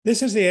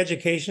This is the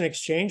Education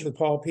Exchange with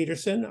Paul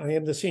Peterson. I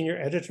am the senior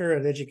editor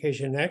at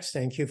Education Next.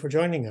 Thank you for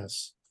joining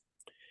us.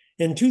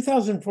 In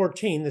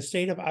 2014, the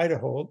state of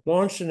Idaho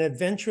launched an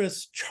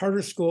adventurous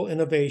charter school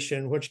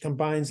innovation which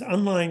combines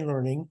online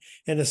learning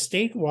and a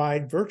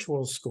statewide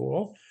virtual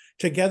school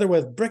together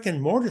with brick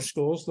and mortar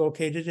schools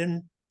located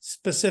in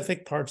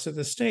specific parts of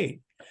the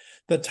state.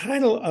 The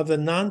title of the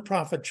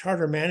nonprofit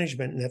charter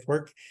management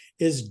network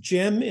is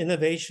GEM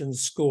Innovation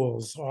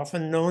Schools,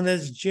 often known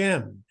as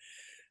GEM.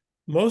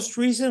 Most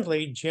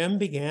recently, GEM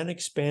began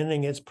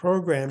expanding its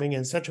programming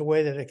in such a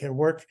way that it can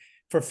work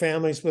for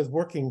families with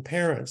working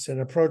parents, an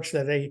approach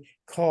that they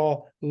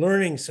call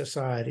learning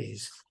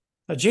societies.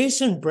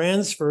 Jason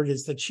Bransford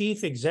is the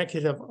Chief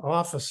Executive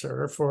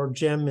Officer for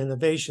GEM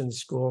Innovation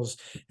Schools,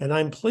 and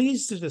I'm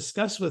pleased to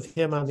discuss with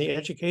him on the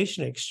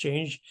Education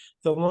Exchange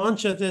the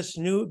launch of this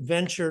new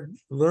venture,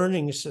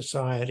 learning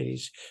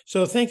societies.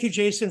 So thank you,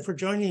 Jason, for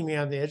joining me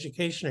on the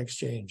Education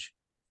Exchange.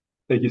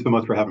 Thank you so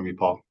much for having me,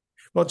 Paul.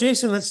 Well,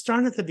 Jason, let's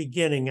start at the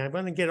beginning. I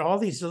want to get all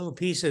these little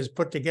pieces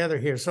put together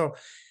here. So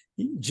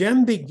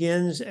GEM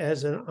begins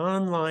as an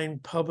online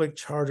public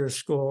charter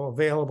school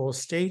available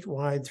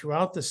statewide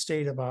throughout the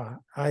state of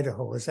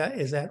Idaho. Is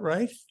that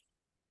right?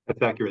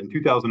 That's accurate. In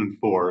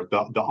 2004,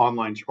 the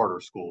online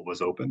charter school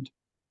was opened.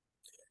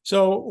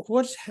 So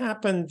what's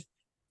happened?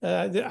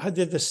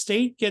 Did the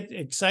state get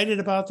excited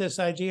about this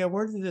idea?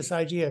 Where did this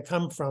idea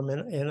come from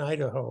in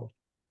Idaho?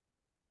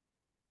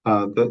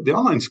 The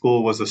online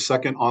school was the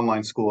second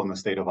online school in the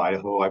state of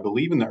Idaho. I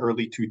believe in the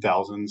early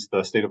 2000s,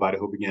 the state of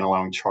Idaho began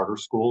allowing charter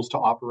schools to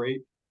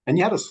operate. And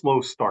you had a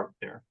slow start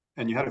there.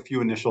 And you had a few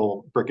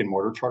initial brick and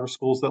mortar charter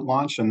schools that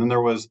launched. And then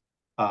there was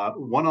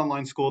one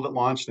online school that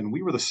launched, and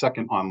we were the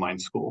second online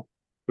school.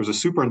 There was a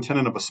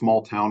superintendent of a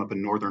small town up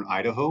in northern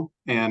Idaho.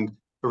 And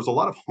there was a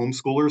lot of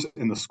homeschoolers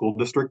in the school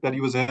district that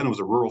he was in. It was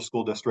a rural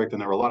school district, and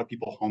there were a lot of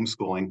people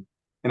homeschooling.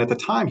 And at the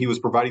time, he was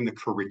providing the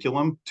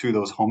curriculum to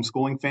those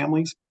homeschooling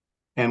families.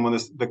 And when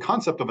the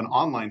concept of an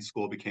online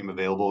school became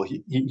available,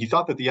 he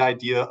thought that the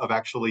idea of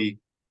actually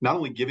not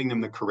only giving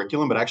them the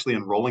curriculum, but actually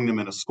enrolling them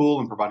in a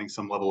school and providing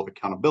some level of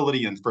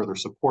accountability and further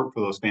support for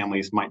those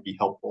families might be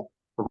helpful.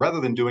 But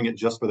rather than doing it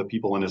just for the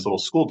people in his little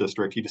school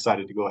district, he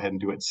decided to go ahead and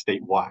do it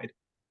statewide.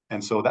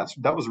 And so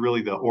that was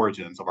really the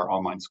origins of our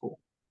online school.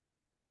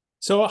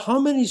 So how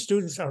many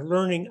students are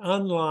learning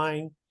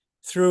online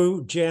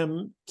through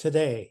GEM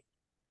today?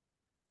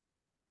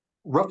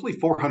 Roughly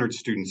 400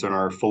 students in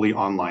our fully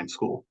online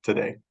school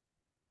today.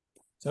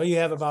 So you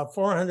have about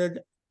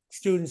 400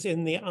 students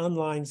in the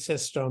online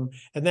system,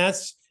 and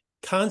that's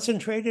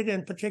concentrated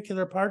in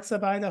particular parts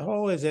of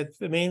Idaho? Is it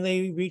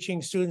mainly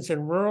reaching students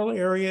in rural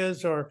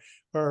areas, or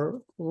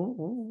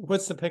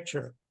what's the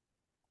picture?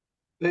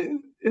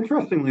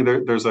 Interestingly,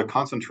 there's a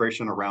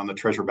concentration around the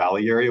Treasure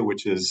Valley area,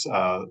 which is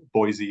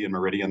Boise and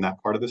Meridian,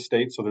 that part of the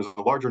state. So there's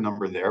a larger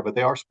number there, but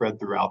they are spread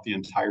throughout the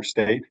entire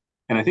state.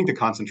 And I think the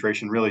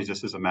concentration really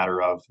just is a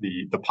matter of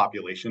the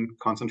population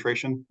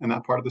concentration in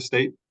that part of the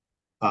state.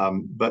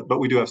 But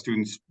we do have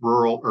students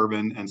rural,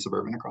 urban, and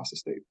suburban across the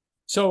state.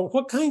 So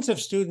what kinds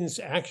of students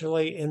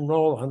actually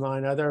enroll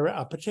online? Are there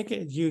a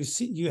particular,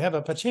 you have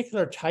a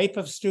particular type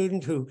of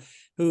student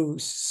who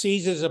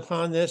seizes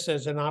upon this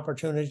as an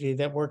opportunity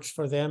that works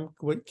for them?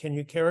 Can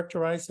you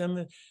characterize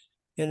them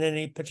in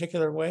any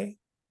particular way?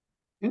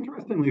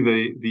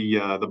 Interestingly,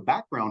 the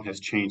background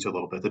has changed a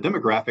little bit. The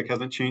demographic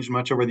hasn't changed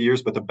much over the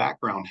years, but the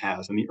background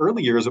has. In the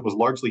early years, it was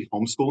largely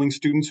homeschooling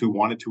students who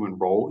wanted to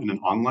enroll in an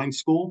online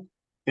school.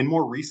 In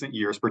more recent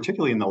years,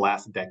 particularly in the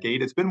last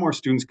decade, it's been more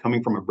students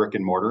coming from a brick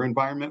and mortar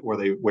environment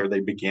where they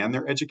began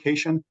their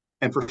education.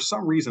 And for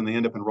some reason, they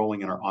end up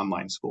enrolling in our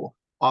online school.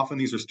 Often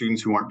these are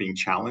students who aren't being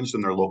challenged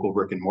in their local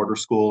brick and mortar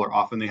school, or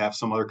often they have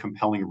some other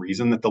compelling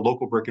reason that the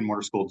local brick and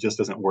mortar school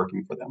just isn't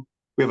working for them.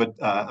 We have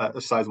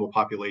a sizable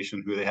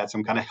population who they had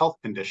some kind of health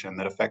condition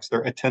that affects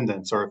their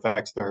attendance or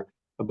affects their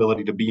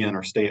ability to be in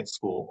or stay at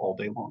school all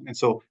day long. And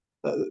so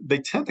they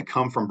tend to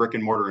come from brick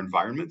and mortar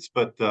environments,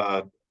 but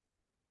that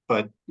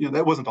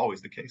wasn't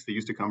always the case. They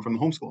used to come from the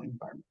homeschooling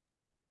environment.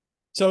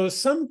 So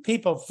some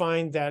people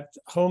find that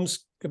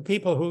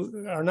people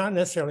who are not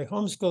necessarily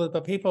homeschooled,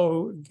 but people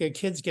who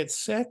kids get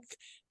sick,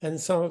 and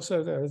so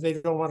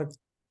they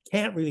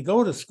can't really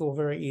go to school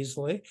very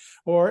easily,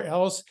 or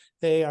else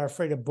they are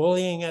afraid of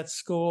bullying at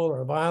school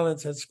or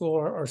violence at school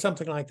or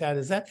something like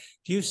that.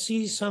 Do you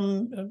see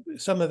some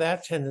of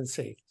that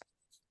tendency?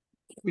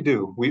 We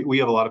do. We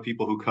have a lot of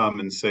people who come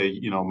and say,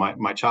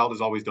 my child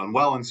has always done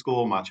well in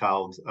school. My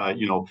child,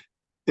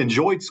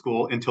 enjoyed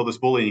school until this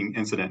bullying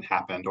incident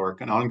happened, or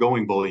an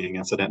ongoing bullying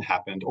incident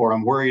happened, or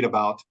I'm worried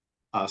about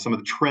some of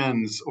the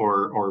trends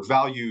or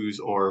values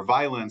or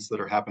violence that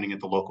are happening at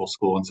the local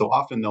school. And so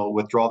often they'll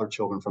withdraw their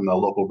children from the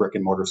local brick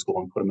and mortar school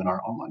and put them in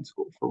our online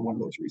school for one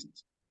of those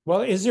reasons.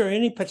 Well, is there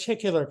any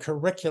particular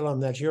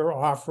curriculum that you're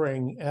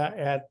offering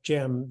at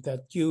GEM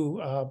that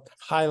you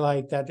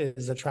highlight that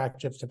is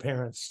attractive to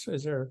parents?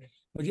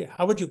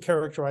 How would you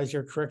characterize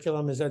your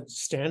curriculum? Is that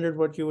standard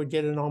what you would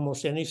get in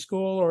almost any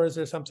school, or is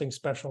there something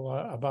special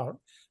about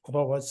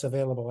what's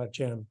available at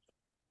GEM?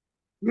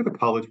 We have a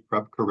college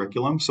prep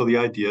curriculum. So the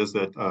idea is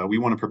that we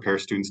want to prepare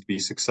students to be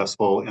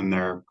successful in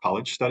their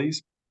college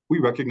studies. We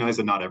recognize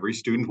that not every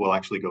student will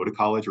actually go to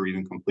college or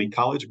even complete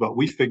college, but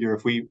we figure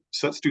if we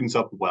set students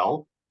up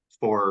well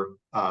for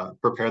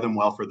prepare them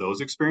well for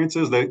those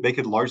experiences, they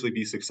could largely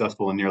be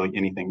successful in nearly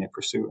anything they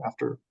pursue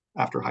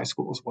after high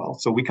school as well.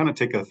 So we kind of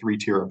take a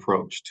three-tier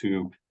approach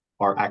to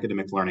our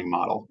academic learning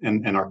model,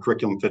 and our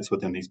curriculum fits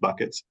within these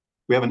buckets.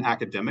 We have an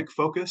academic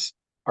focus.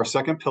 Our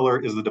second pillar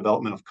is the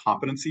development of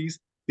competencies.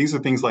 These are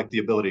things like the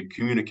ability to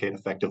communicate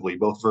effectively,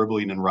 both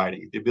verbally and in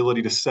writing, the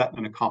ability to set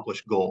and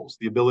accomplish goals,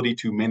 the ability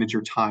to manage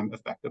your time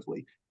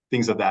effectively,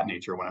 things of that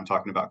nature when I'm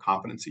talking about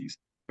competencies.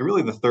 And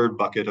really the third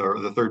bucket or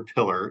the third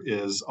pillar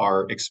is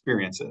our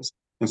experiences.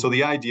 And so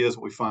the idea is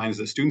what we find is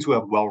that students who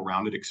have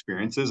well-rounded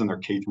experiences in their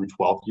K through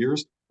 12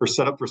 years are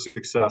set up for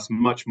success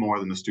much more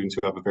than the students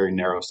who have a very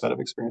narrow set of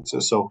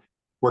experiences. So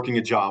working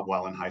a job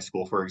while in high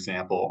school, for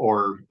example,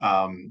 or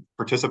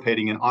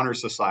participating in honor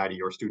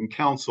society or student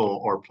council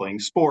or playing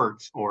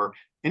sports or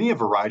any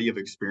variety of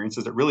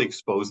experiences that really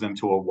expose them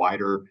to a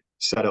wider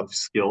set of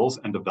skills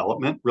and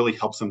development really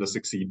helps them to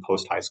succeed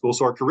post high school.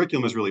 So our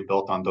curriculum is really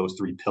built on those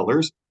three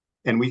pillars.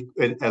 And we,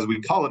 as we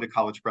call it a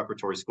college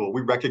preparatory school, we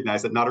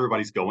recognize that not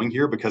everybody's going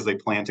here because they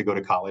plan to go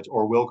to college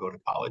or will go to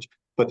college.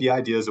 But the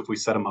idea is if we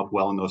set them up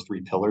well in those three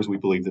pillars, we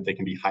believe that they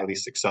can be highly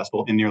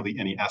successful in nearly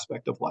any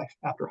aspect of life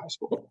after high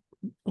school.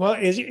 Well,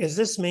 is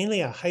this mainly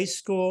a high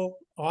school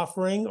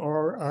offering,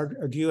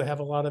 or do you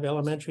have a lot of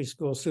elementary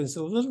school students?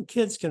 The little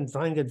kids can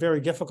find it very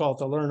difficult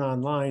to learn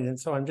online. And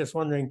so I'm just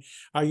wondering,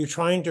 are you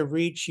trying to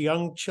reach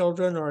young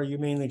children, or are you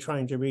mainly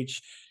trying to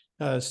reach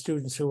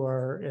students who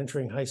are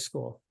entering high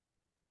school?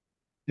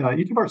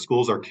 Each of our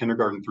schools are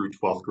kindergarten through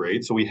 12th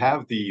grade. So we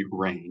have the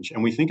range,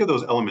 and we think of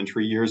those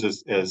elementary years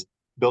as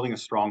building a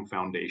strong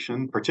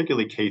foundation,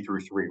 particularly K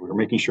through 3. We're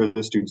making sure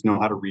that students know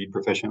how to read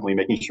proficiently,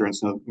 making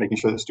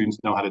sure that students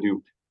know how to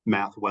do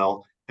math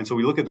well. And so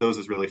we look at those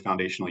as really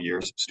foundational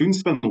years. Students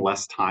spend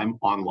less time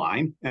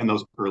online in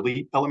those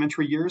early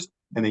elementary years,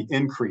 and they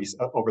increase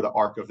over the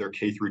arc of their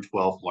K through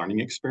 12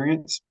 learning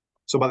experience.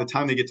 So by the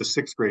time they get to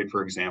sixth grade,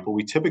 for example,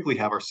 we typically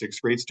have our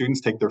sixth grade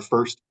students take their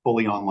first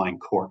fully online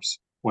course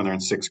when they're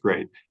in sixth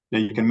grade. Now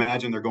you can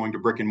imagine they're going to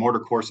brick and mortar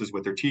courses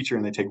with their teacher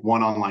and they take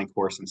one online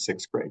course in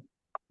sixth grade.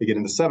 They get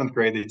into seventh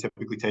grade, they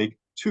typically take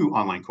two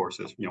online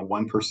courses,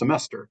 one per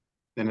semester.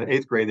 Then in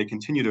eighth grade, they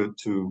continue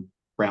to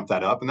ramp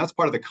that up. And that's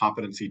part of the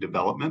competency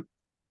development.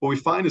 What we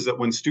find is that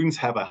when students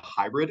have a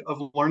hybrid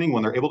of learning,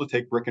 when they're able to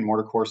take brick and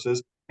mortar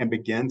courses and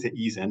begin to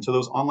ease into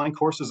those online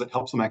courses, it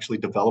helps them actually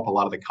develop a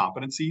lot of the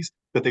competencies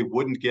that they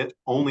wouldn't get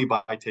only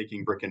by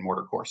taking brick and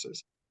mortar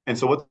courses. And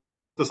so what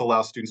this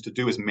allows students to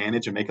do is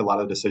manage and make a lot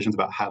of decisions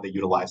about how they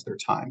utilize their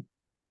time.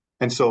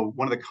 And so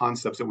one of the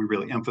concepts that we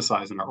really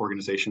emphasize in our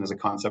organization is a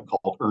concept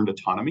called earned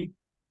autonomy.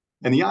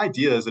 And the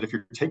idea is that if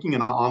you're taking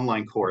an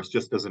online course,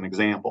 just as an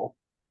example,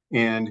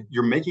 and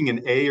you're making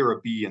an A or a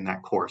B in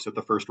that course at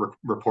the first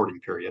reporting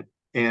period,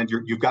 and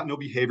you've got no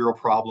behavioral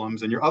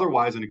problems, and you're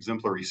otherwise an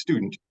exemplary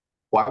student,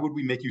 why would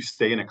we make you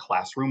stay in a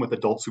classroom with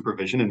adult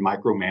supervision and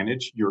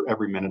micromanage your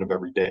every minute of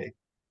every day?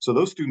 So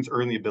those students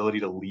earn the ability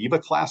to leave a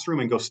classroom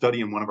and go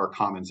study in one of our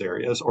commons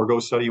areas or go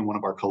study in one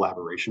of our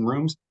collaboration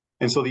rooms.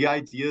 And so the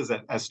idea is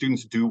that as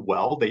students do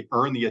well, they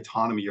earn the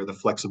autonomy or the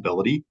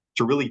flexibility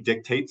to really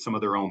dictate some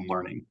of their own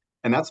learning.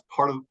 And that's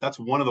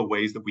one of the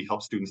ways that we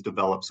help students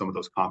develop some of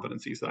those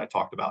competencies that I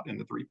talked about in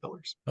the three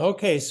pillars.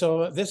 Okay,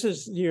 so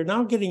you're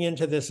now getting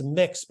into this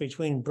mix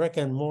between brick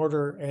and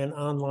mortar and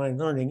online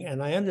learning.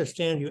 And I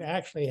understand you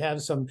actually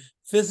have some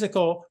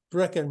physical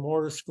brick and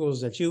mortar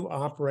schools that you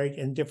operate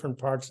in different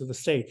parts of the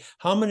state.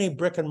 How many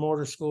brick and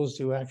mortar schools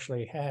do you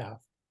actually have?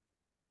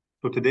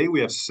 So today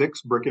we have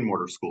 6 brick and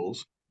mortar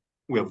schools.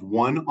 We have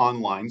 1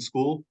 online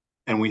school,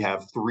 and we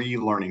have 3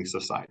 learning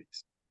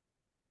societies.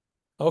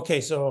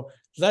 Okay, so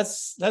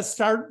let's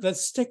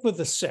stick with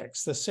the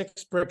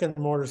 6 brick and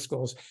mortar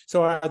schools.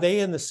 So are they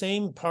in the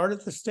same part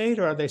of the state,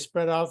 or are they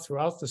spread out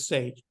throughout the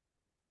state?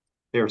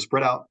 They are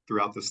spread out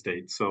throughout the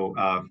state. So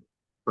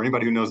for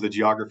anybody who knows the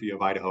geography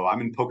of Idaho,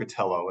 I'm in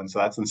Pocatello, and so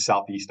that's in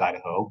southeast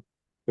Idaho.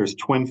 There's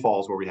Twin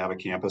Falls where we have a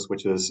campus,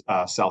 which is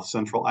south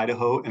central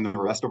Idaho, and the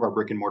rest of our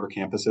brick and mortar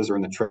campuses are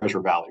in the Treasure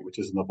Valley, which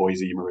is in the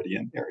Boise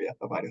Meridian area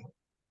of Idaho.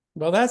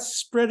 Well, that's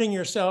spreading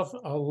yourself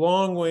a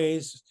long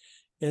ways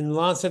in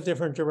lots of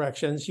different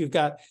directions. You've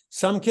got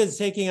some kids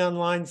taking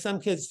online, some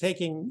kids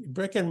taking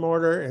brick and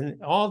mortar,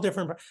 and all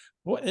different.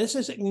 This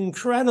is an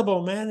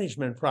incredible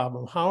management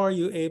problem. How are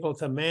you able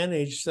to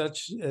manage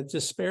such a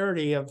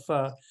disparity of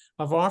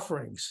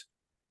offerings?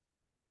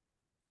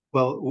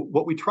 Well,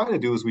 what we try to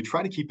do is we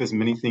try to keep as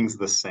many things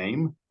the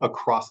same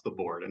across the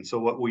board. And so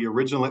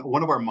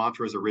one of our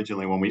mantras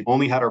originally, when we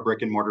only had our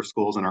brick and mortar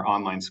schools and our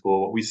online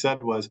school, what we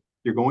said was,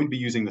 you're going to be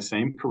using the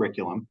same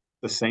curriculum,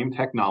 the same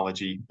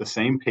technology, the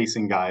same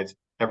pacing guides.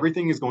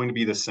 Everything is going to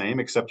be the same,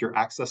 except you're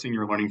accessing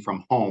your learning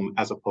from home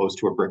as opposed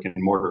to a brick and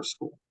mortar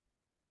school.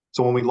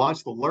 So when we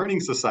launched the learning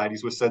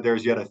societies, we said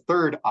there's yet a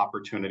third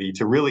opportunity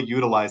to really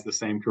utilize the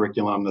same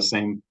curriculum, the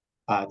same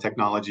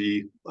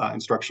technology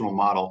instructional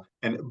model.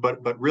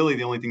 But really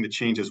the only thing that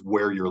changes is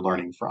where you're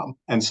learning from.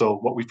 And so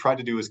what we've tried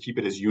to do is keep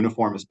it as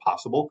uniform as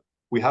possible.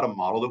 We had a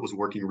model that was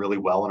working really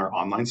well in our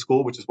online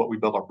school, which is what we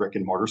built our brick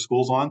and mortar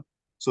schools on.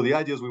 So the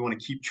idea is we want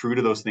to keep true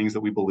to those things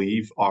that we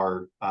believe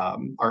are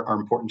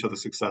important to the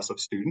success of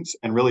students,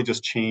 and really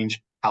just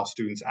change how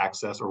students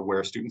access or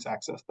where students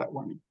access that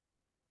learning.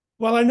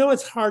 Well, I know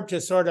it's hard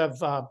to sort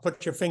of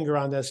put your finger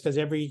on this because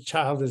every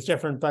child is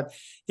different, but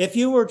if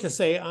you were to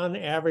say on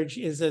average,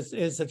 is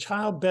a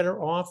child better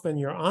off in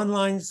your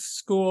online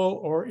school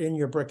or in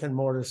your brick and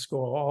mortar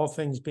school, all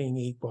things being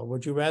equal?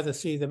 Would you rather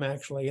see them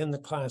actually in the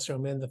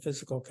classroom, in the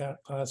physical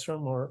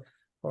classroom, or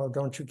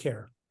don't you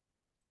care?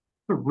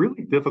 A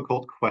really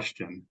difficult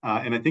question.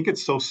 And I think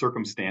it's so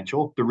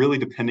circumstantial. They're really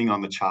depending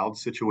on the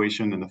child's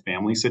situation and the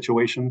family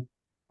situation.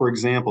 For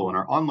example, in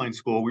our online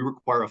school, we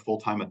require a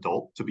full-time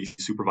adult to be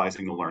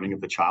supervising the learning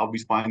of the child. We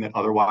find that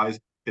otherwise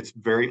it's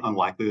very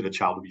unlikely that a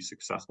child will be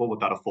successful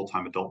without a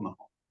full-time adult in the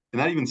home. And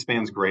that even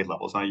spans grade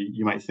levels. Now,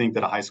 you might think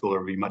that a high schooler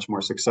would be much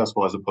more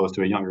successful as opposed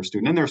to a younger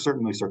student. And there are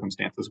certainly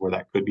circumstances where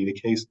that could be the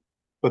case.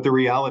 But the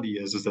reality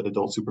is that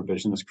adult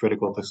supervision is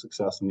critical to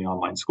success in the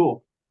online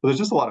school. But there's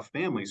just a lot of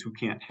families who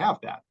can't have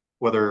that,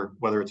 whether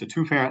it's a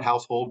two-parent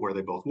household where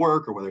they both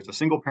work, or whether it's a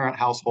single-parent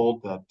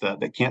household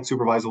that can't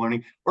supervise the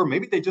learning, or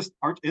maybe they just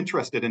aren't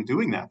interested in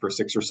doing that for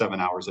 6 or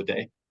 7 hours a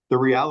day. The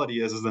reality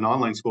is an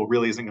online school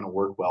really isn't going to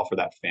work well for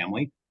that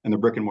family, and the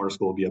brick and mortar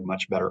school will be a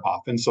much better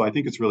option. So I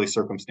think it's really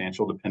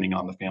circumstantial depending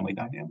on the family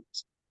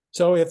dynamics.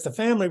 So if the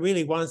family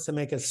really wants to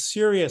make a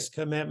serious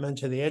commitment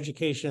to the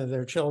education of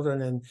their children,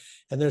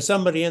 and there's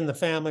somebody in the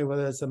family,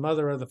 whether it's the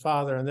mother or the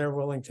father, and they're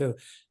willing to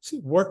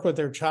work with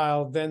their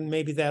child, then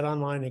maybe that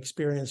online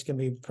experience can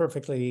be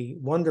perfectly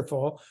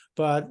wonderful.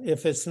 But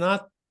if that's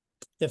not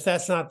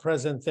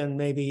present, then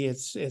maybe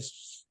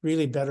it's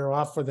really better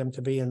off for them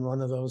to be in one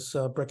of those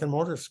brick and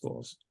mortar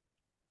schools.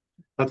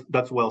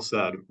 That's well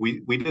said.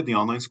 We did the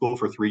online school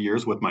for 3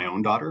 years with my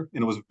own daughter,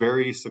 and it was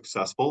very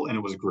successful and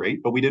it was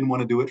great, but we didn't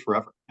want to do it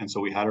forever. And so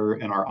we had her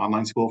in our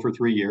online school for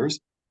 3 years.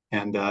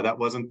 And that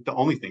wasn't the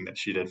only thing that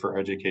she did for her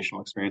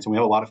educational experience. And we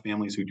have a lot of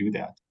families who do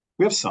that.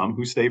 We have some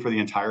who stay for the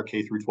entire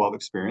K through 12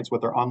 experience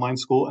with our online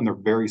school, and they're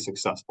very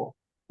successful.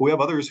 We have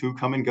others who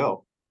come and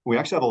go. We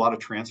actually have a lot of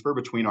transfer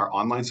between our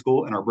online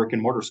school and our brick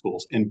and mortar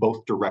schools in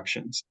both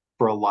directions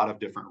for a lot of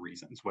different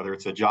reasons, whether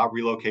it's a job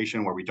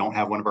relocation where we don't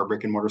have one of our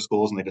brick and mortar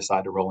schools and they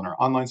decide to roll in our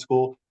online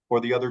school,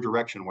 or the other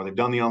direction where they've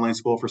done the online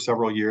school for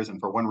several years and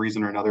for one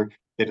reason or another,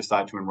 they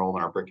decide to enroll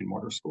in our brick and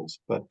mortar schools.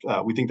 But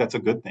we think that's a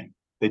good thing.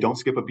 They don't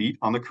skip a beat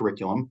on the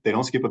curriculum. They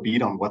don't skip a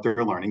beat on what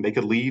they're learning. They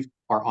could leave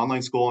our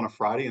online school on a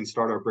Friday and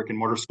start our brick and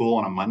mortar school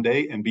on a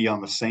Monday and be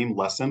on the same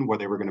lesson where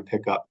they were going to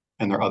pick up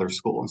in their other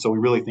school. And so we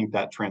really think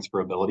that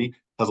transferability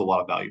has a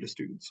lot of value to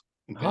students.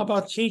 How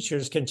about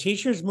teachers? Can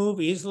teachers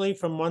move easily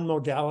from one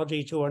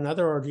modality to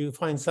another, or do you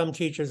find some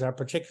teachers are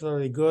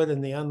particularly good in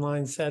the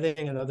online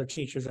setting and other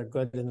teachers are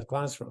good in the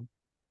classroom?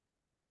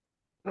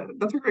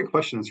 That's a great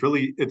question.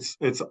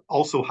 It's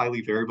also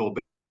highly variable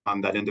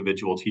on that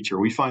individual teacher.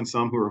 We find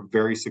some who are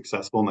very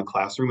successful in the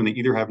classroom and they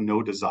either have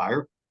no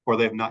desire or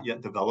they have not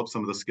yet developed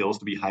some of the skills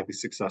to be highly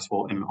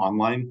successful in an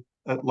online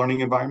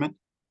learning environment.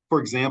 For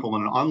example,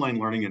 in an online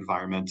learning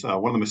environment,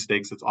 one of the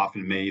mistakes that's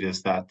often made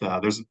is that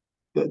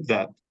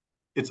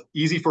it's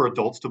easy for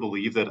adults to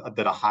believe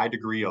that a high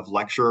degree of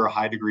lecture or a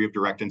high degree of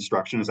direct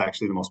instruction is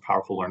actually the most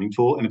powerful learning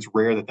tool, and it's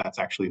rare that that's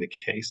actually the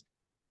case.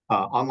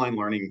 Online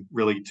learning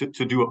really, to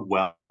do it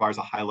well, requires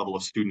a high level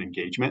of student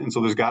engagement, and so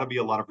there's got to be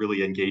a lot of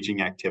really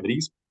engaging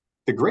activities.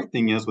 The great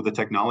thing is with the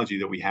technology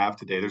that we have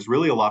today, there's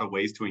really a lot of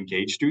ways to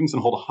engage students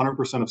and hold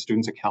 100% of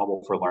students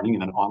accountable for learning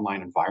in an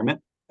online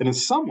environment. And in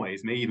some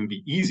ways may even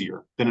be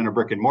easier than in a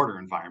brick and mortar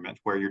environment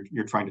where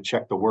you're trying to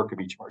check the work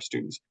of each of our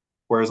students.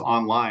 Whereas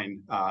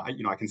online,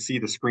 I can see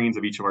the screens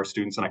of each of our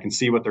students and I can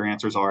see what their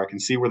answers are. I can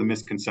see where the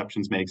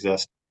misconceptions may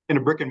exist. In a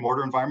brick and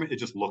mortar environment, it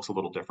just looks a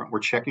little different.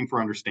 We're checking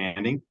for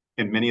understanding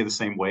in many of the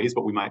same ways,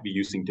 but we might be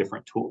using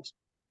different tools.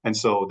 And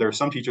so there are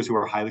some teachers who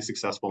are highly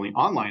successful in the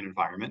online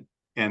environment,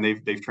 and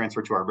they've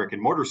transferred to our brick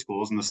and mortar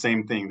schools. And the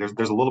same thing,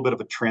 there's a little bit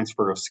of a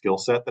transfer of skill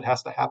set that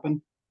has to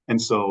happen.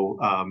 And so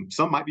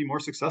some might be more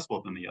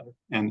successful than the other.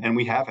 And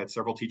we have had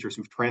several teachers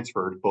who've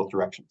transferred both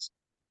directions.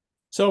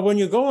 So when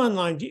you go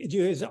online,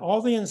 is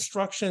all the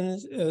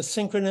instructions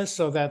synchronous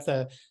so that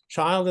the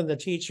child and the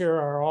teacher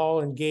are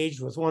all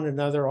engaged with one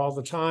another all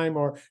the time?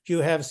 Or do you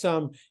have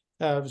some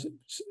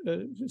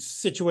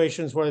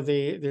situations where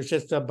there's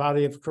just a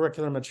body of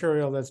curriculum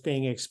material that's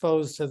being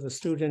exposed to the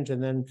student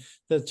and then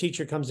the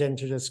teacher comes in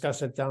to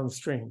discuss it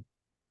downstream?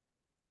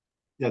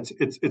 Yeah,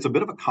 it's a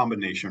bit of a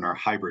combination or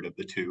hybrid of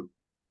the two.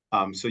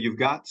 So you've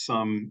got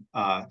some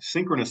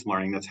synchronous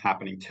learning that's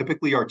happening.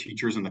 Typically, our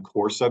teachers in the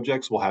core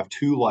subjects will have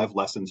 2 live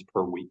lessons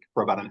per week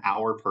for about an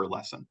hour per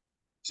lesson.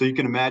 So you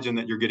can imagine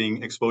that you're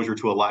getting exposure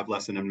to a live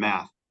lesson in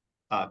math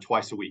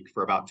twice a week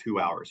for about 2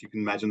 hours. You can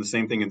imagine the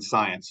same thing in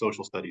science,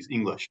 social studies,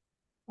 English.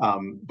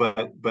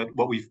 But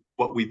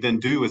what we then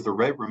do is the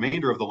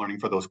remainder of the learning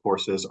for those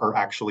courses are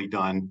actually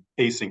done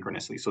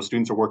asynchronously. So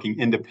students are working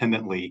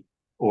independently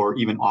or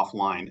even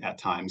offline at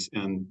times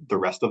in the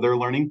rest of their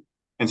learning.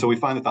 And so we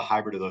find that the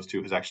hybrid of those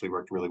two has actually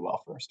worked really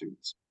well for our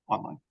students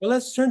online. Well,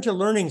 let's turn to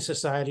learning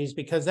societies,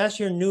 because that's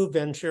your new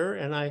venture,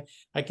 and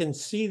I can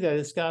see that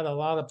it's got a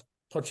lot of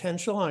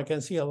potential. I can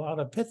see a lot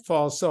of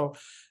pitfalls. So,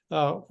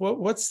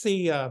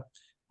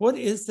 what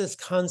is this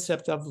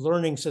concept of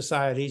learning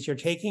societies? You're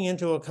taking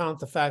into account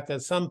the fact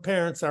that some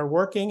parents are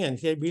working and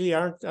they really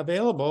aren't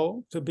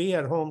available to be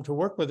at home to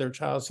work with their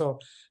child. So,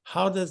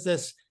 how does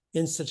this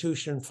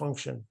institution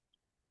function?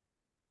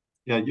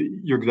 Yeah,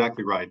 you're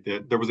exactly right.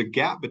 There was a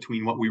gap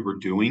between what we were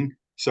doing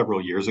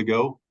several years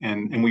ago,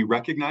 and we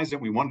recognized it.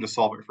 And we wanted to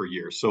solve it for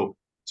years. So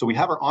we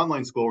have our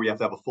online school where you have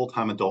to have a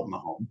full-time adult in the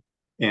home,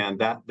 and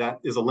that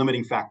is a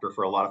limiting factor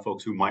for a lot of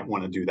folks who might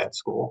want to do that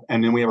school.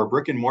 And then we have our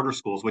brick and mortar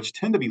schools, which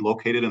tend to be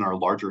located in our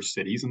larger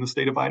cities in the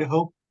state of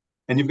Idaho.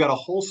 And you've got a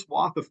whole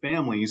swath of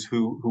families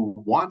who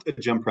want a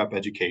gem prep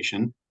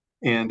education,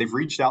 and they've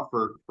reached out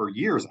for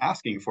years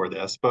asking for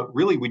this, but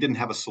really we didn't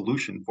have a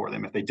solution for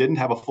them. If they didn't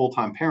have a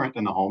full-time parent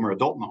in the home or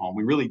adult in the home,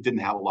 we really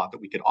didn't have a lot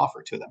that we could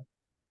offer to them.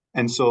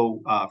 And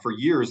so for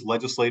years,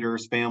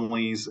 legislators,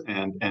 families,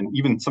 and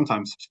even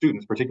sometimes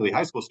students, particularly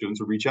high school students,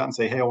 would reach out and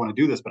say, hey, I want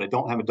to do this, but I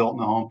don't have an adult in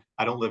the home.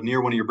 I don't live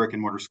near one of your brick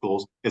and mortar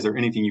schools. Is there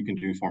anything you can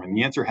do for me? And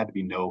the answer had to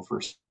be no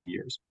for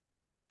years.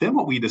 Then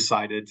what we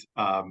decided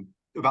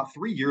about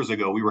 3 years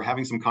ago, we were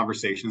having some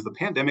conversations. The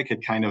pandemic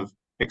had kind of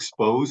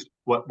exposed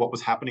what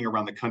was happening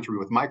around the country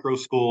with micro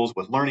schools,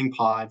 with learning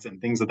pods,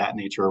 and things of that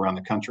nature around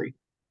the country.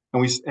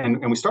 And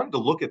we started to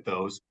look at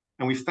those,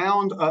 and we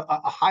found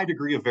a high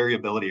degree of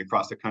variability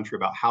across the country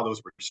about how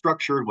those were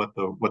structured, what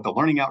the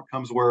learning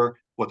outcomes were,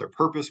 what their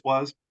purpose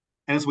was.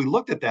 And as we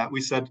looked at that,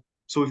 we said,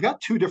 so we've got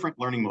two different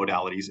learning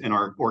modalities in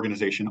our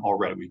organization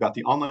already. We've got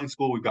the online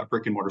school, we've got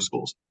brick and mortar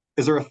schools.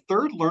 Is there a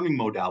third learning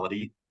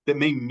modality that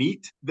may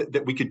meet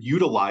that we could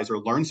utilize or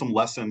learn some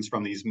lessons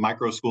from these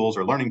micro schools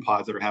or learning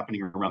pods that are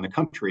happening around the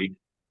country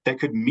that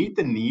could meet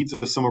the needs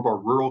of some of our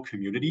rural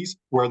communities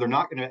where they're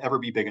not going to ever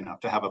be big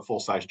enough to have a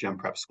full-size gem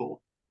prep school,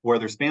 where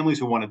there's families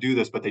who want to do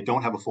this, but they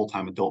don't have a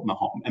full-time adult in the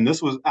home. And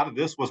out of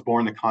this was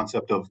born the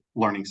concept of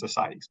learning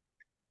societies.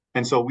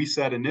 And so we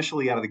said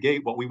initially out of the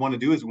gate, what we want to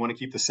do is we want to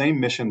keep the same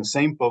mission, the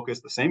same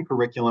focus, the same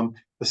curriculum,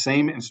 the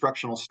same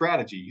instructional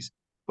strategies,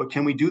 but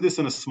can we do this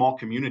in a small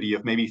community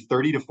of maybe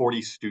 30 to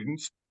 40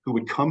 students who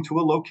would come to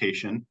a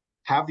location,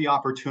 have the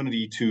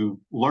opportunity to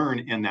learn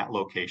in that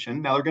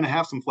location? Now they're going to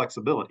have some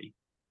flexibility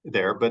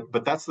there,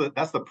 but that's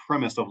the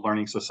premise of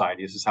learning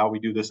societies, is how we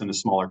do this in the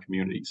smaller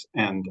communities,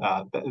 and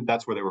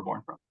that's where they were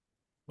born from.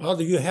 Well,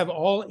 do you have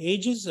all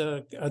ages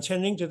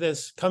attending to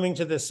this, coming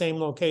to the same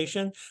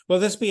location? Will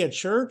this be a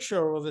church,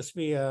 or will this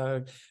be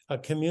a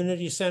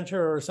community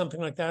center or something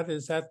like that?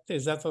 Is that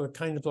the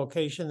kind of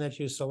location that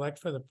you select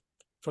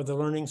for the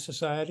learning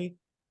society?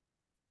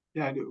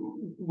 Yeah,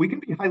 we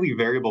can be highly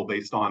variable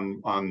based on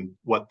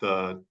what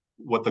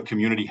the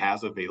community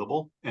has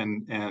available,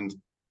 and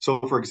so,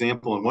 for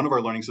example, in one of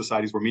our learning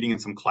societies, we're meeting in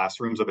some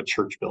classrooms of a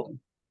church building.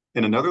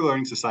 In another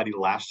learning society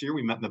last year,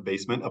 we met in the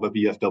basement of a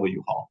VFW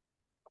hall.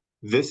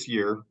 This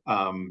year,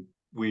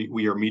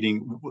 we are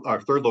meeting.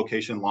 Our third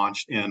location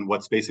launched in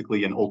what's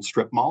basically an old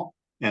strip mall,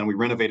 and we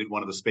renovated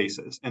one of the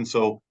spaces. And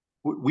so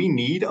we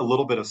need a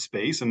little bit of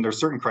space, and there's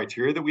certain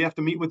criteria that we have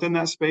to meet within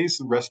that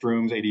space: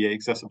 restrooms, ADA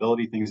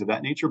accessibility, things of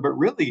that nature. But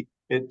really,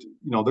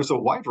 there's a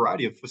wide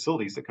variety of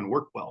facilities that can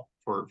work well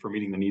for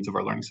meeting the needs of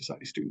our learning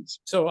society students.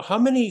 So how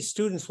many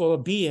students will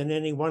it be in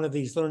any one of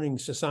these learning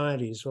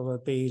societies? Will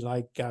it be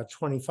like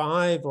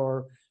 25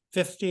 or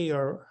 50,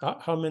 or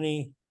how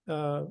many?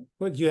 Do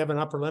you have an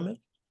upper limit?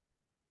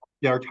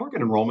 Yeah, our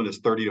target enrollment is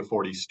 30 to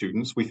 40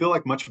 students. We feel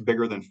like much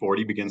bigger than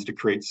 40 begins to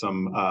create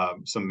some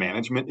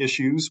management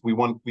issues. We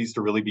want these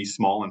to really be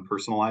small and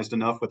personalized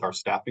enough with our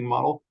staffing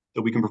model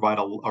that we can provide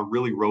a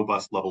really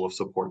robust level of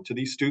support to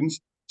these students.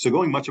 So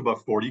going much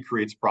above 40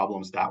 creates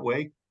problems that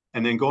way.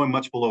 And then going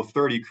much below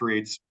 30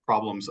 creates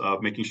problems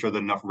of making sure that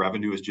enough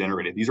revenue is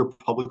generated. These are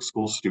public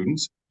school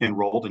students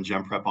enrolled in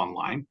Gem Prep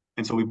Online.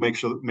 And so we make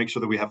sure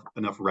that we have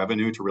enough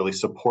revenue to really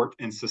support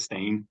and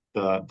sustain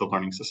the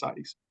learning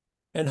societies.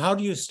 And how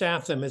do you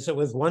staff them? Is it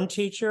with one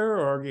teacher,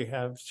 or do you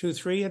have 2,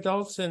 3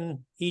 adults in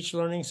each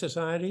learning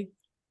society?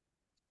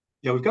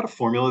 Yeah, we've got a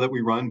formula that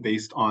we run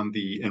based on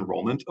the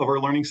enrollment of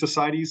our learning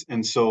societies.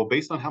 And so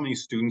based on how many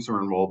students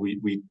are enrolled,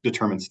 we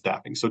determine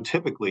staffing. So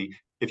typically,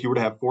 if you were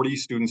to have 40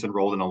 students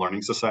enrolled in a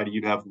learning society,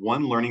 you'd have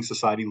one learning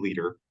society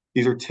leader.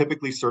 These are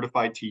typically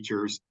certified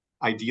teachers.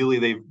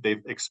 Ideally,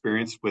 they've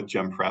experienced with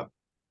Gem Prep.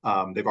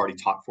 They've already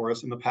taught for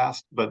us in the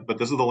past, but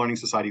this is the learning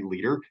society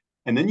leader.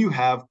 And then you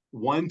have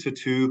 1 to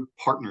 2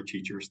 partner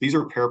teachers. These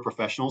are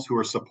paraprofessionals who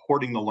are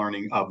supporting the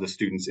learning of the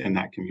students in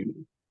that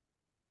community.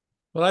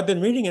 Well, I've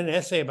been reading an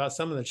essay about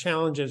some of the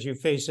challenges you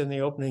faced in the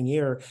opening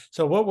year.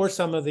 So what were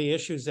some of the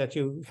issues that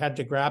you had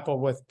to grapple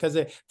with? Because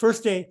the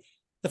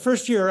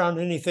first year on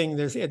anything,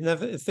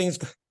 things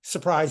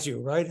surprise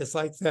you, right? It's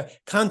like the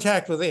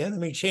contact with the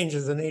enemy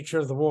changes the nature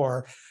of the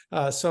war.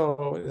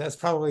 So that's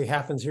probably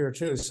happens here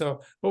too.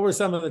 So what were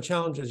some of the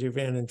challenges you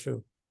ran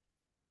into?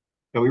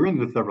 Yeah, we ran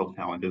into several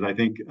challenges. I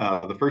think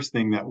the first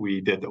thing that we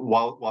did,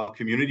 while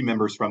community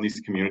members from these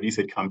communities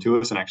had come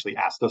to us and actually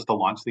asked us to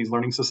launch these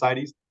learning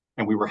societies,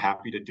 and we were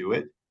happy to do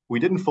it, we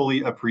didn't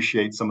fully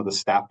appreciate some of the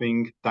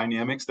staffing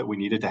dynamics that we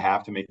needed to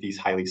have to make these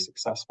highly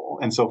successful.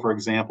 And so, for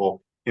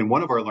example, in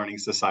one of our learning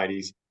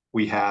societies,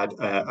 we had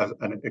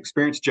an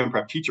experienced gen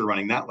prep teacher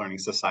running that learning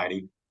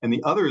society, and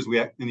the others we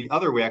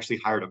actually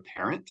hired a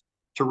parent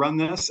to run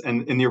this.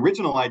 And the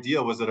original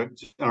idea was that in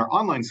our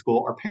online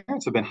school, our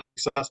parents have been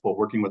successful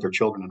working with their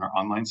children in our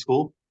online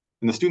school,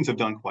 and the students have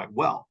done quite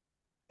well.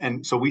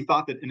 And so we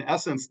thought that in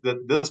essence,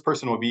 that this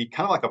person would be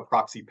kind of like a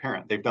proxy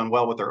parent. They've done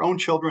well with their own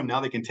children.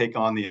 Now they can take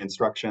on the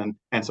instruction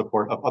and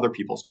support of other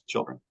people's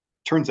children.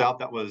 Turns out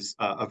that was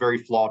a very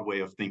flawed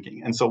way of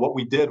thinking. And so what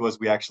we did was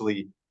we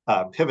actually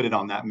pivoted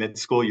on that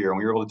mid-school year, and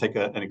we were able to take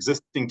an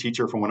existing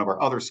teacher from one of our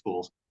other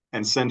schools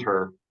and send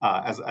her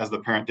as the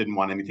parent didn't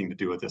want anything to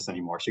do with this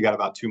anymore. She got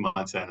about 2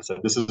 months in and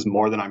said, "This is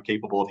more than I'm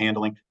capable of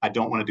handling. I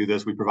don't want to do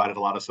this." We provided a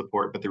lot of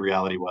support, but the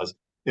reality was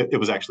it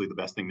was actually the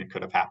best thing that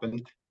could have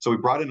happened. So we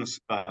brought in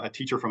a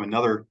teacher from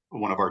another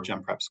one of our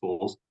gen prep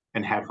schools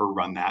and had her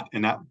run that.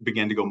 And that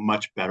began to go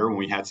much better when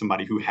we had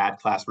somebody who had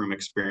classroom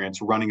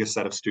experience running a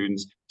set of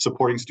students,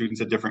 supporting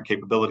students at different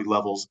capability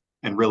levels,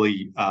 and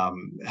really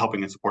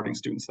helping and supporting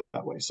students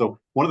that way. So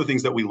one of the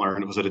things that we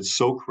learned was that it's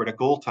so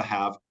critical to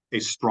have a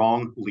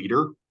strong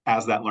leader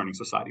as that learning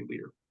society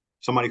leader,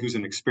 somebody who's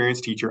an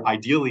experienced teacher,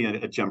 ideally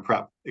a gen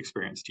prep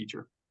experienced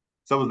teacher.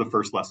 So that was the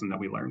first lesson that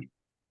we learned.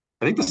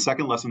 I think the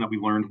second lesson that we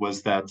learned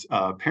was that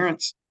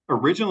parents,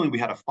 originally we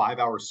had a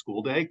 5-hour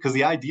school day because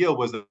the idea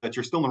was that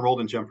you're still enrolled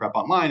in gen prep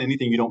online.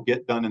 Anything you don't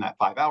get done in that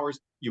 5 hours,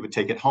 you would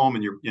take it home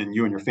and you and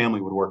your family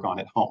would work on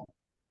it home.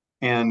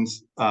 And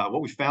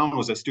what we found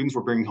was that students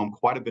were bringing home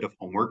quite a bit of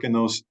homework in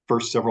those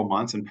first several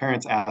months. And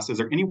parents asked, is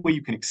there any way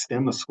you can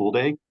extend the school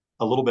day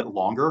a little bit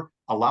longer,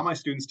 allow my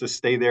students to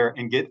stay there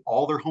and get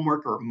all their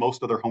homework or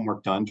most of their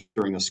homework done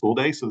during the school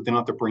day so that they don't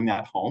have to bring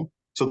that home,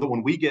 so that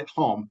when we get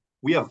home,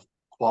 we have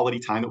quality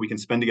time that we can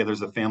spend together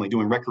as a family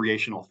doing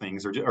recreational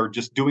things or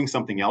just doing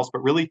something else.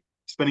 But really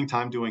spending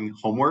time doing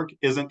homework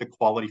isn't the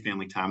quality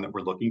family time that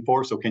we're looking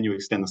for. So can you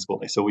extend the school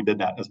day? So we did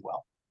that as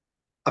well.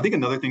 I think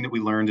another thing that we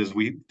learned is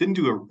we didn't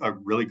do a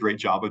really great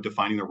job of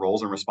defining the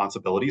roles and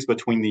responsibilities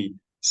between the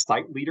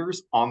site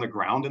leaders on the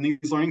ground in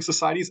these learning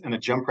societies and the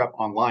gen prep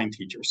online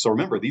teachers. So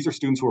remember, these are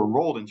students who are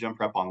enrolled in gen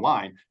prep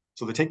online.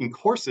 So they're taking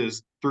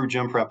courses through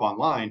gen prep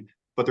online,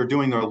 but they're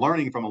doing their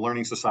learning from a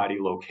learning society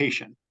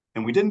location.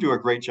 And we didn't do a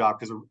great job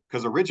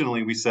because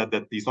originally we said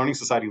that these learning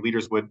society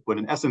leaders would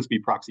in essence be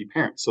proxy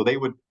parents. So they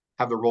would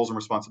have the roles and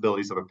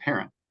responsibilities of a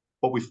parent.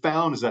 What we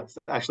found is that's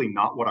actually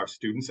not what our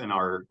students and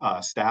our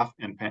staff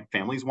and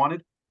families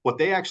wanted. What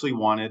they actually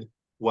wanted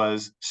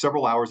was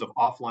several hours of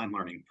offline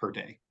learning per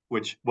day,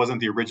 which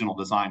wasn't the original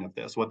design of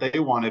this. What they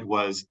wanted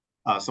was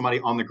somebody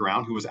on the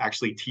ground who was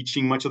actually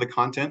teaching much of the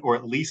content, or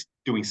at least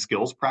doing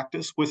skills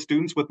practice with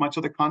students with much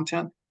of the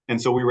content.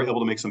 And so we were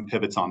able to make some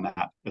pivots on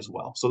that as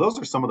well. So those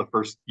are some of the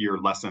first year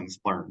lessons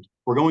learned.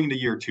 We're going into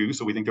year 2,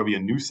 so we think there'll be a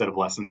new set of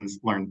lessons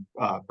learned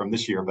from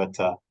this year, but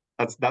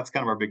that's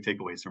kind of our big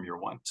takeaways from year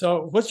 1.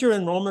 So what's your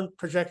enrollment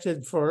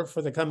projected for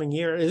the coming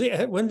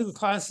year? When do the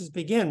classes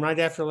begin? Right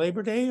after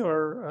Labor Day,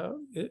 or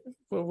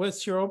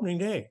what's your opening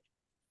day?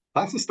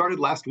 Classes started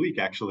last week,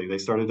 actually. They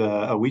started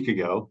a week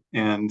ago.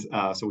 And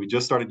so we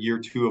just started year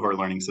 2 of our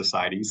learning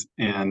societies,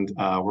 and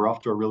we're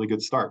off to a really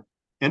good start.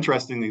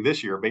 Interestingly,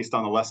 this year, based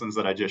on the lessons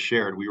that I just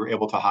shared, we were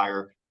able to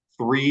hire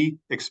 3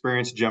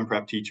 experienced gen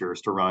prep teachers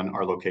to run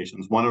our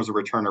locations. One was a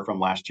returner from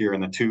last year,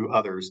 and the 2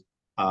 others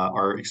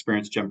are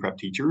experienced gen prep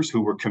teachers who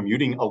were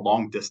commuting a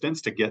long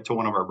distance to get to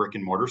one of our brick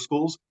and mortar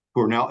schools,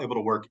 who are now able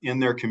to work in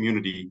their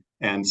community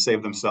and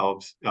save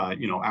themselves, hour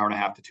and a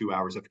half to 2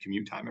 hours of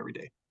commute time every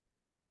day.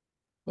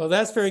 Well,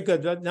 that's very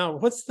good. But now,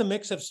 what's the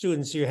mix of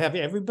students? Do you have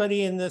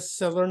everybody in this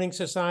learning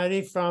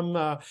society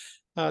from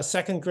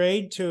second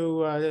grade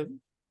to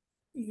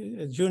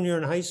junior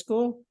and high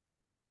school?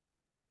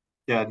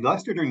 Yeah,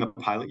 last year during the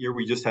pilot year,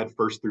 we just had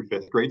 1st through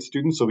 5th grade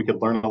students, so we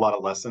could learn a lot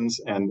of lessons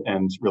and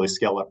really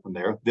scale up from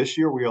there. This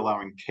year, we're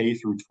allowing K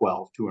through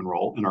 12 to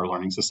enroll in our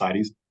learning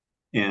societies,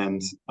 and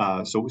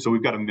so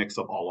we've got a mix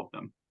of all of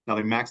them. Now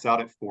they max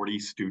out at 40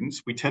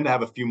 students. We tend to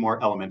have a few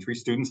more elementary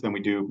students than we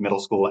do middle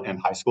school and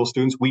high school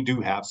students. We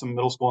do have some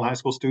middle school and high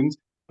school students,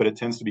 but it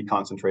tends to be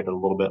concentrated a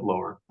little bit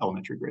lower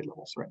elementary grade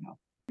levels right now.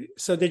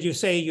 So did you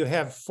say you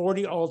have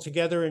 40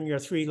 altogether in your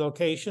 3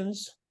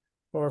 locations,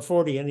 or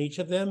 40 in each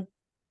of them?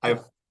 I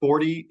have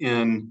 40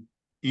 in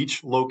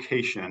each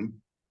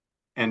location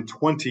and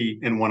 20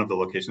 in one of the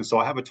locations. So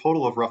I have a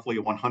total of roughly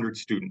 100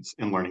 students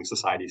in learning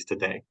societies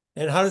today.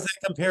 And how does that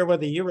compare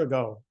with a year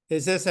ago?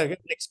 Is this an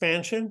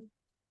expansion?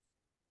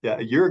 Yeah,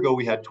 a year ago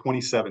we had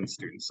 27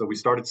 students. So we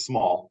started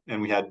small,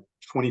 and we had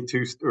 20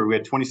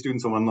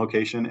 students in one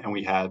location, and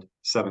we had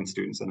 7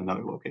 students in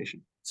another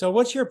location. So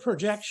what's your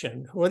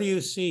projection? What do you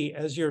see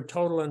as your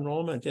total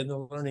enrollment in the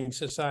Learning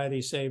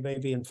Society, say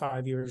maybe in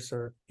 5 years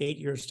or 8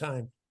 years'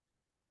 time?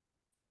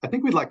 I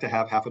think we'd like to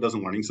have half a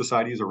dozen learning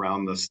societies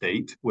around the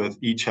state, with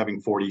each having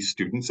 40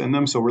 students in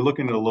them. So we're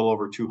looking at a little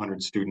over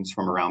 200 students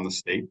from around the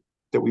state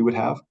that we would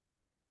have.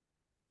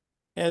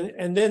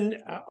 And then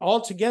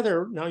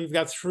altogether, now you've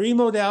got three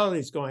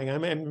modalities going.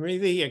 I'm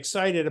really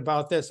excited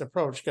about this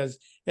approach because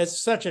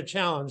it's such a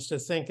challenge to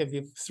think of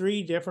you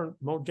three different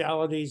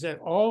modalities that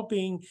all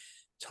being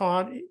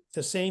taught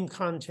the same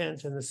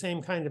content and the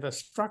same kind of a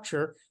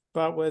structure,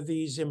 but with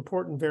these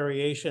important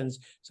variations.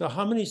 So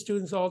how many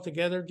students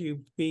altogether do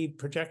you be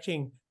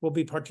projecting will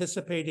be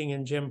participating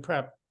in Gym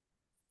Prep?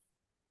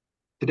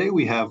 Today,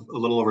 we have a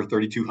little over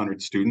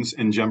 3,200 students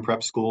in Gym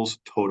Prep schools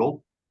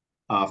total.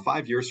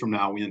 5 years from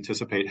now, we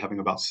anticipate having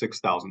about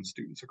 6,000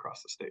 students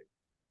across the state.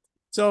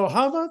 So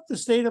how about the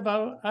state of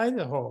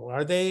Idaho?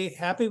 Are they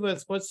happy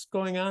with what's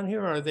going on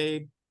here? Are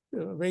they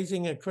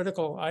raising a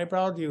critical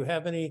eyebrow? Do you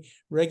have any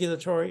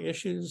regulatory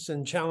issues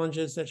and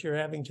challenges that you're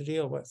having to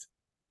deal with?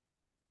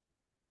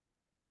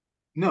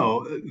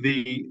 No,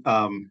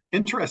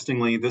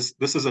 interestingly, this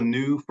is a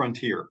new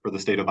frontier for the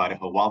state of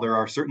Idaho. While there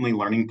are certainly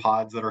learning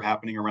pods that are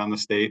happening around the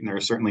state, and there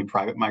are certainly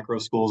private micro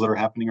schools that are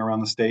happening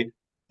around the state,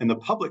 in the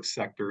public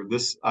sector,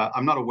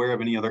 I'm not aware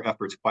of any other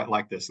efforts quite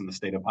like this in the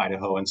state of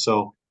Idaho. And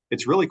so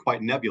it's really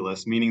quite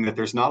nebulous, meaning that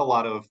there's not a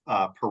lot of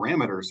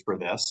parameters for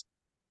this.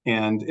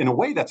 And in a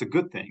way, that's a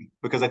good thing,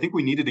 because I think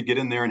we needed to get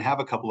in there and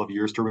have a couple of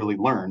years to really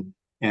learn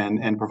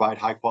and provide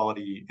high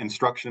quality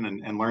instruction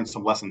and learn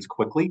some lessons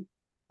quickly.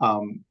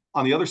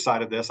 On the other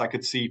side of this, I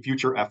could see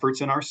future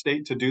efforts in our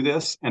state to do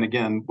this. And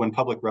again, when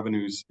public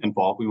revenue's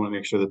involved, we want to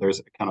make sure that there's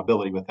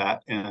accountability with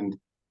that. And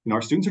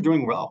our students are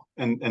doing well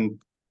and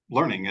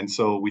learning. And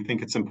so we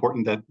think it's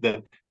important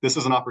that this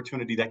is an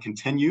opportunity that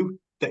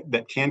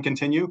can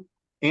continue.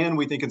 And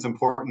we think it's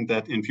important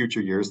that in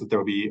future years that there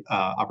will be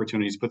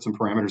opportunities to put some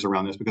parameters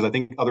around this, because I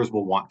think others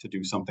will want to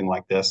do something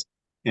like this.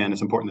 And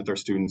it's important that their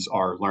students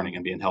are learning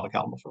and being held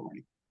accountable for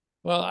learning.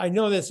 Well, I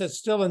know this is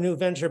still a new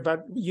venture,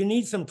 but you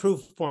need some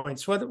proof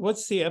points.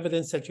 What's the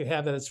evidence that you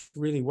have that it's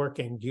really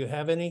working? Do you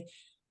have any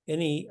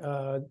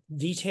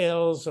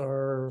details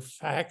or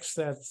facts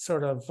that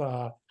sort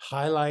of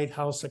highlight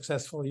how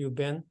successful you've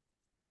been?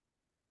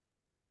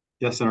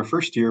 Yes, in our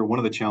first year, one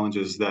of the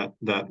challenges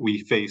that we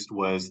faced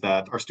was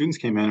that our students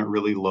came in at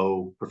really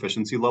low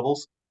proficiency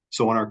levels.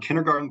 So on our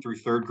kindergarten through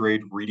third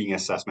grade reading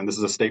assessment, this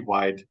is a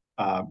statewide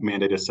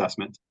mandated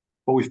assessment,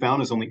 what we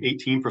found is only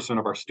 18%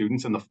 of our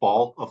students in the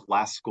fall of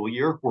last school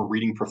year were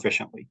reading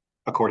proficiently,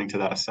 according to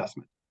that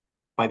assessment.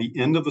 By the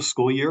end of the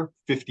school year,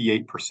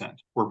 58%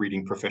 were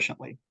reading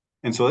proficiently.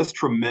 And so that's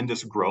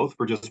tremendous growth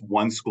for just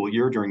one school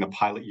year during the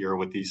pilot year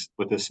with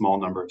this small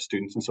number of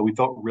students. And so we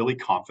felt really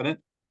confident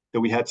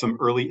that we had some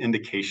early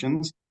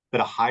indications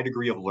that a high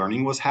degree of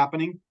learning was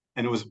happening,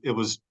 and it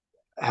was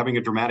having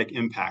a dramatic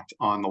impact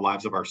on the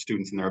lives of our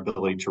students and their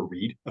ability to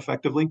read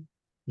effectively.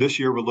 This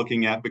year, we're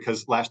looking at,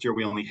 because last year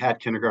we only had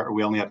kindergarten,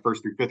 we only had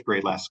first through fifth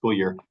grade last school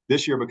year.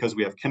 This year, because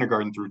we have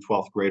kindergarten through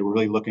 12th grade, we're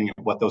really looking at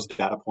what those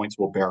data points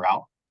will bear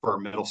out for our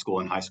middle school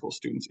and high school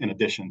students, in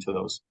addition to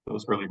those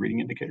early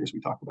reading indicators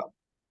we talked about.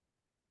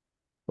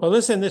 Well,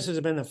 listen, this has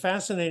been a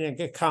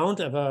fascinating account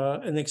of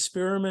an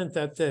experiment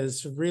that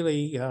is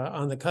really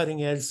on the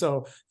cutting edge.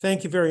 So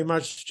thank you very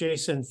much,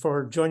 Jason,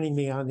 for joining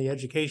me on the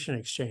Education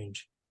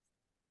Exchange.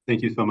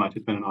 Thank you so much.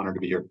 It's been an honor to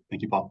be here.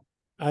 Thank you, Paul.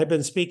 I've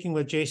been speaking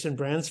with Jason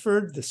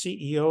Bransford, the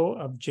CEO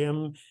of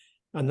GYM,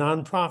 a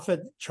nonprofit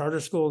charter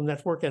school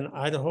network in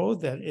Idaho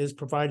that is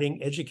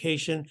providing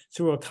education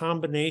through a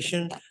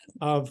combination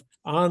of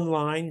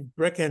online,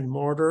 brick and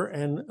mortar,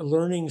 and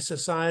learning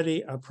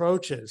society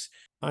approaches.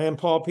 I am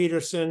Paul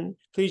Peterson.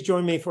 Please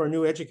join me for a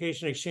new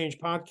Education Exchange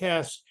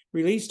podcast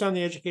released on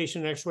the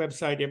Education Next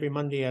website every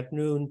Monday at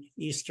noon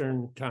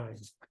Eastern Time.